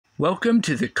Welcome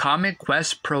to the Comic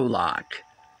Quest Prologue.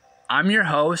 I'm your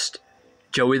host,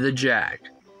 Joey the Jag.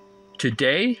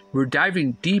 Today, we're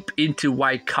diving deep into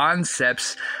why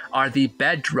concepts are the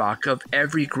bedrock of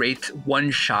every great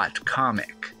one-shot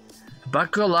comic.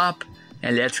 Buckle up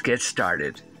and let's get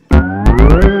started.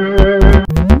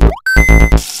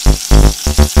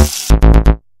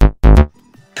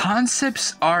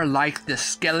 Concepts are like the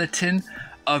skeleton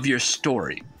of your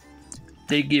story.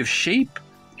 They give shape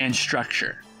and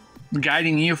structure,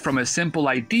 guiding you from a simple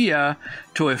idea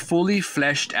to a fully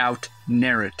fleshed out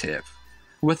narrative.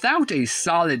 Without a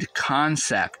solid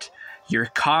concept, your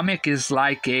comic is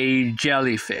like a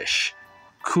jellyfish,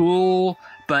 cool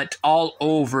but all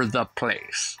over the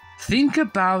place. Think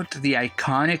about the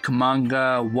iconic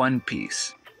manga One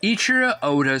Piece. Ichiro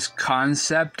Oda's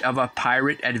concept of a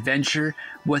pirate adventure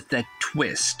with a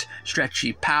twist,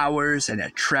 stretchy powers, and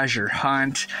a treasure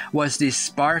hunt was the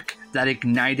spark that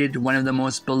ignited one of the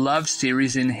most beloved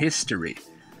series in history.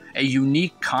 A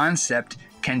unique concept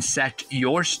can set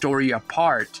your story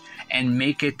apart and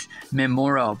make it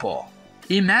memorable.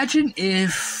 Imagine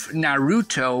if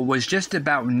Naruto was just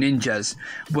about ninjas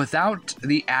without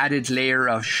the added layer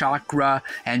of chakra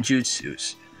and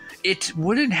jutsus. It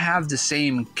wouldn't have the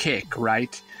same kick,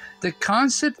 right? The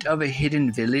concept of a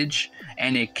hidden village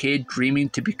and a kid dreaming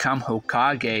to become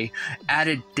Hokage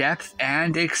added depth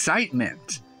and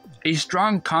excitement. A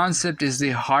strong concept is the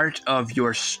heart of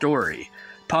your story,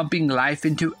 pumping life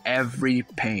into every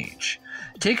page.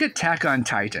 Take Attack on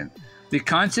Titan. The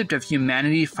concept of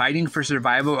humanity fighting for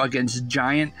survival against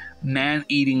giant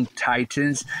man-eating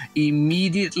titans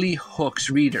immediately hooks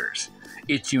readers.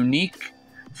 It's unique,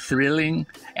 thrilling,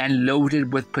 and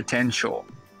loaded with potential.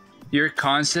 Your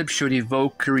concept should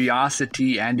evoke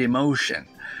curiosity and emotion.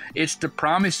 It's the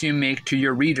promise you make to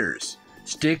your readers.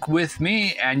 Stick with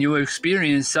me and you'll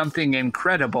experience something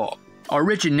incredible.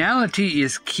 Originality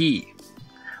is key.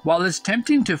 While it's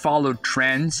tempting to follow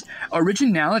trends,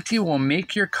 originality will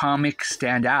make your comic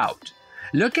stand out.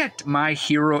 Look at My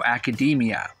Hero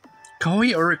Academia.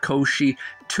 Kohei Horikoshi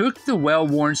took the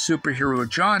well-worn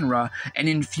superhero genre and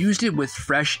infused it with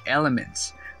fresh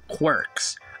elements,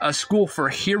 quirks, a school for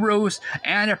heroes,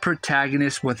 and a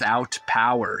protagonist without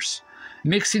powers.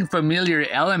 Mixing familiar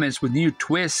elements with new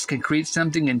twists can create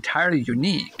something entirely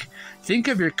unique. Think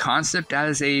of your concept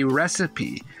as a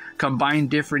recipe. Combine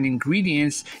different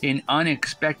ingredients in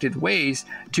unexpected ways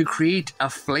to create a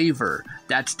flavor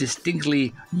that's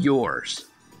distinctly yours.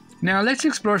 Now let's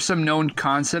explore some known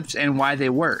concepts and why they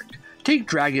work. Take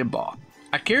Dragon Ball.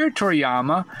 Akira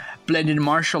Toriyama blended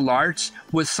martial arts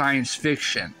with science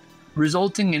fiction,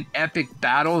 resulting in epic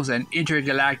battles and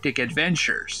intergalactic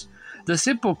adventures. The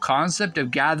simple concept of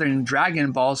gathering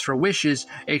Dragon Balls for wishes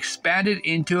expanded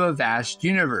into a vast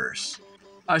universe.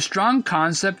 A strong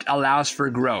concept allows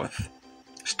for growth.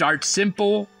 Start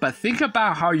simple, but think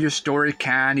about how your story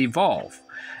can evolve.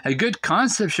 A good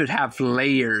concept should have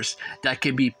layers that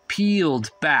can be peeled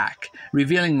back,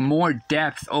 revealing more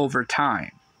depth over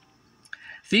time.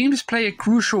 Themes play a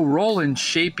crucial role in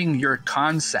shaping your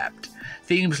concept.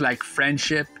 Themes like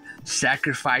friendship,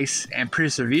 sacrifice, and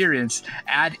perseverance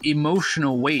add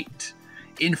emotional weight.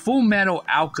 In Fullmetal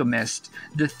Alchemist,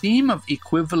 the theme of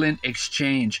equivalent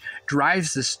exchange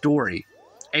drives the story,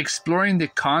 exploring the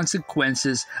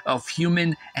consequences of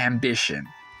human ambition.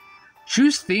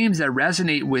 Choose themes that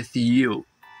resonate with you.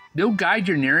 They'll guide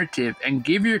your narrative and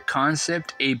give your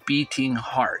concept a beating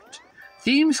heart.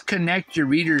 Themes connect your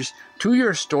readers to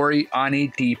your story on a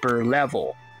deeper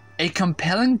level. A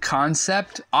compelling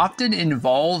concept often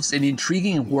involves an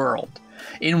intriguing world.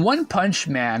 In One Punch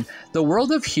Man, the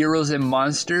world of heroes and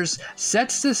monsters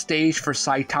sets the stage for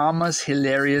Saitama's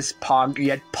hilarious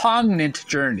yet poignant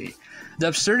journey. The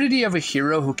absurdity of a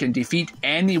hero who can defeat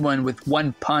anyone with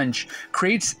one punch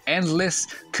creates endless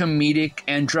comedic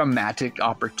and dramatic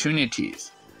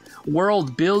opportunities.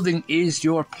 World building is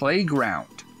your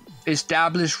playground.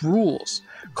 Establish rules,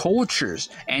 cultures,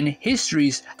 and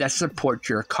histories that support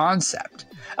your concept.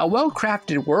 A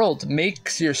well-crafted world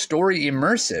makes your story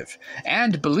immersive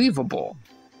and believable.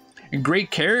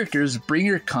 Great characters bring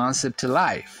your concept to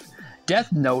life.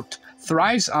 Death Note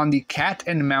thrives on the cat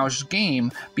and mouse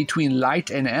game between Light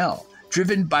and L,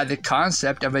 driven by the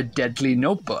concept of a deadly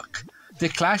notebook. The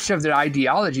clash of their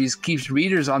ideologies keeps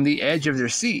readers on the edge of their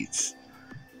seats.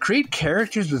 Create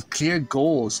characters with clear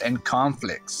goals and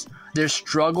conflicts. Their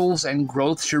struggles and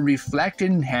growth should reflect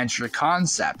and enhance your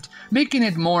concept, making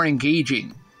it more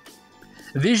engaging.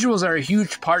 Visuals are a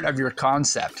huge part of your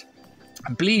concept.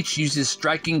 Bleach uses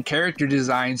striking character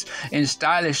designs and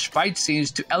stylish fight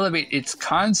scenes to elevate its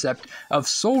concept of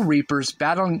Soul Reapers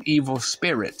battling evil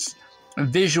spirits.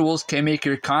 Visuals can make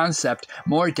your concept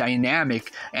more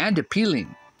dynamic and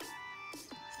appealing.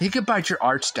 Think about your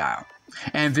art style,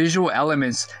 and visual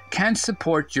elements can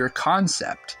support your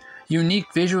concept.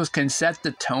 Unique visuals can set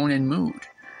the tone and mood,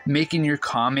 making your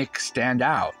comic stand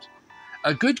out.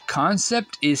 A good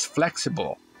concept is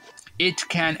flexible. It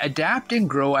can adapt and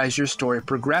grow as your story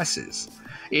progresses.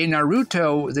 In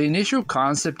Naruto, the initial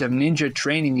concept of ninja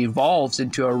training evolves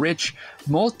into a rich,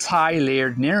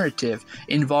 multi-layered narrative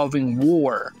involving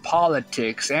war,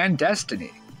 politics, and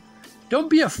destiny. Don't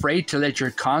be afraid to let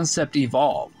your concept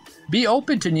evolve. Be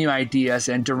open to new ideas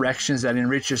and directions that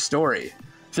enrich your story.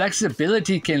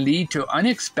 Flexibility can lead to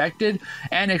unexpected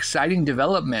and exciting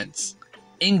developments.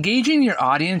 Engaging your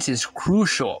audience is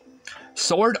crucial.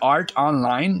 Sword art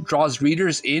online draws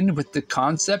readers in with the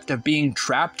concept of being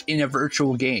trapped in a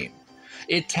virtual game.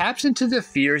 It taps into the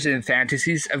fears and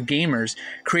fantasies of gamers,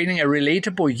 creating a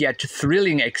relatable yet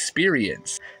thrilling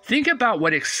experience. Think about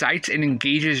what excites and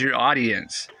engages your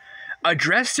audience.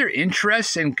 Address their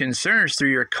interests and concerns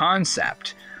through your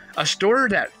concept. A story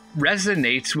that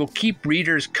resonates will keep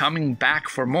readers coming back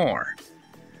for more.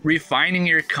 Refining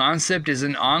your concept is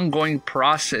an ongoing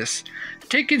process.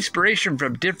 Take inspiration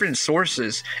from different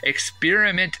sources,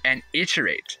 experiment, and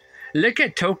iterate. Look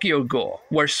at Tokyo Ghoul,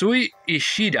 where Sui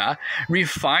Ishida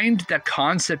refined the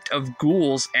concept of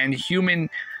ghouls and human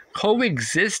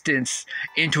coexistence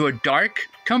into a dark,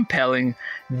 compelling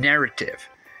narrative.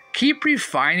 Keep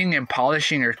refining and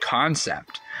polishing your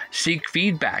concept. Seek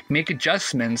feedback, make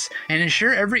adjustments, and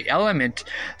ensure every element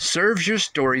serves your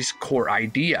story's core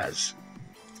ideas.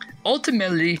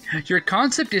 Ultimately, your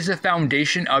concept is the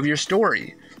foundation of your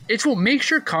story. It's what makes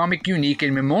your comic unique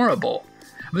and memorable.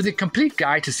 With a complete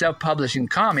guide to self-publishing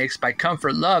comics by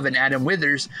Comfort Love and Adam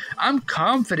Withers, I'm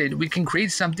confident we can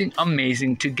create something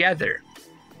amazing together.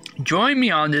 Join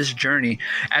me on this journey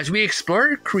as we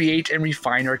explore, create, and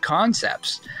refine our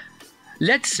concepts.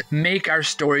 Let's make our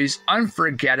stories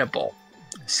unforgettable.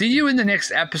 See you in the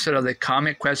next episode of the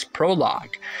Comic Quest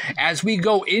Prologue as we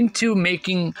go into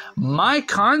making my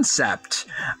concept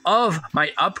of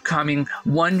my upcoming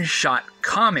one-shot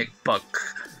comic book.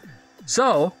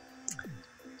 So,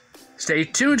 stay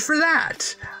tuned for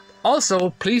that.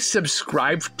 Also, please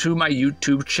subscribe to my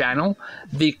YouTube channel,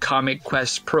 The Comic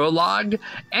Quest Prologue,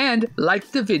 and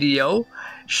like the video.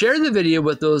 Share the video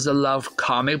with those that love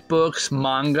comic books,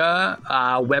 manga,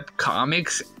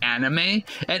 webcomics, anime,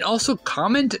 and also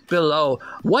comment below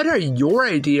what are your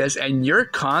ideas and your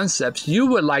concepts you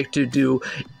would like to do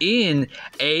in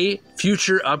a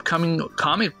future upcoming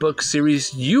comic book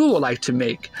series you would like to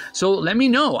make. So let me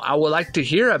know. I would like to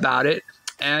hear about it.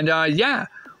 And yeah,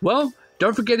 well,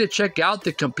 don't forget to check out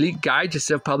the complete guide to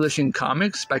self-publishing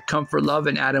comics by Comfort Love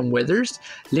and Adam Withers.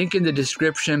 Link in the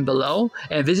description below,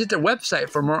 and visit their website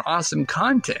for more awesome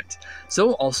content.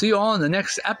 So I'll see you all in the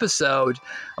next episode.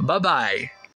 Bye-bye.